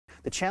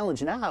The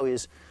challenge now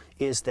is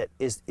that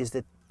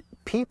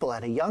people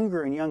at a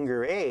younger and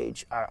younger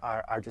age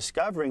are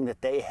discovering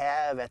that they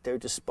have at their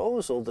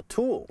disposal the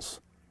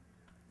tools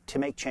to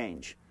make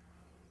change.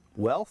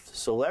 Wealth,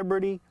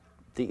 celebrity,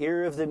 the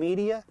ear of the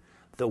media,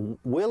 the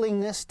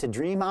willingness to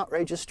dream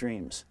outrageous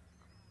dreams.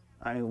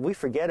 I mean, we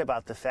forget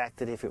about the fact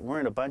that if it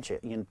weren't a bunch of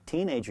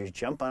teenagers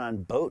jumping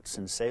on boats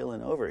and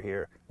sailing over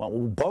here, well,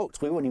 boats,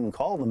 we wouldn't even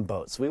call them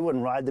boats. We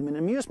wouldn't ride them in an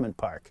amusement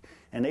park.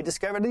 And they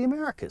discovered the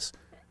Americas,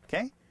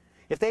 okay?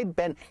 If they'd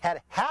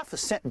had half a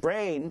cent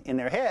brain in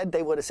their head,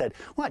 they would have said,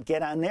 what,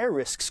 get on there,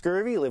 risk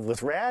scurvy, live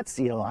with rats,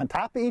 on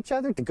top of each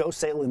other, to go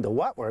sail into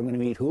what, where I'm going to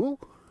meet who?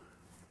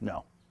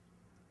 No.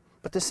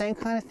 But the same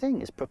kind of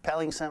thing is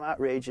propelling some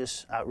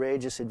outrageous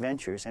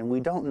adventures, and we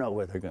don't know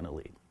where they're going to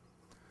lead.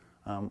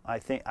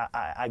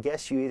 I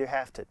guess you either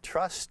have to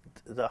trust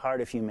the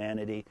heart of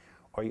humanity,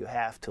 or you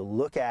have to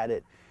look at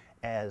it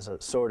as a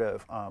sort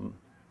of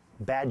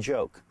bad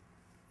joke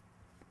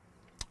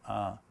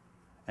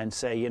and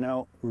say,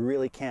 we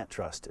really can't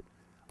trust it.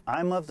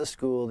 I'm of the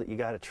school that you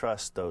got to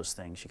trust those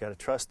things. You got to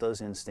trust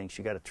those instincts.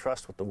 You got to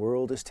trust what the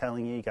world is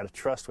telling you. You got to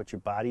trust what your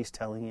body's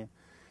telling you.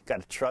 You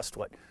got to trust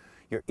what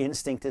your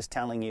instinct is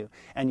telling you,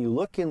 and you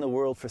look in the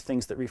world for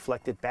things that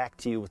reflect it back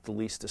to you with the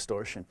least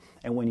distortion.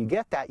 And when you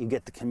get that, you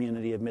get the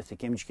community of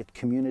mythic image, you get the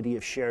community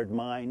of shared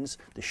minds,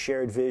 the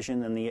shared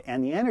vision, and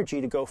the energy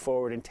to go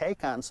forward and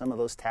take on some of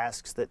those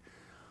tasks that,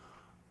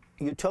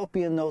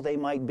 utopian though they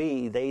might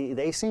be,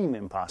 they seem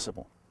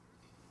impossible.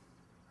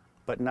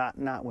 But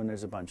not when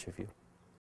there's a bunch of you.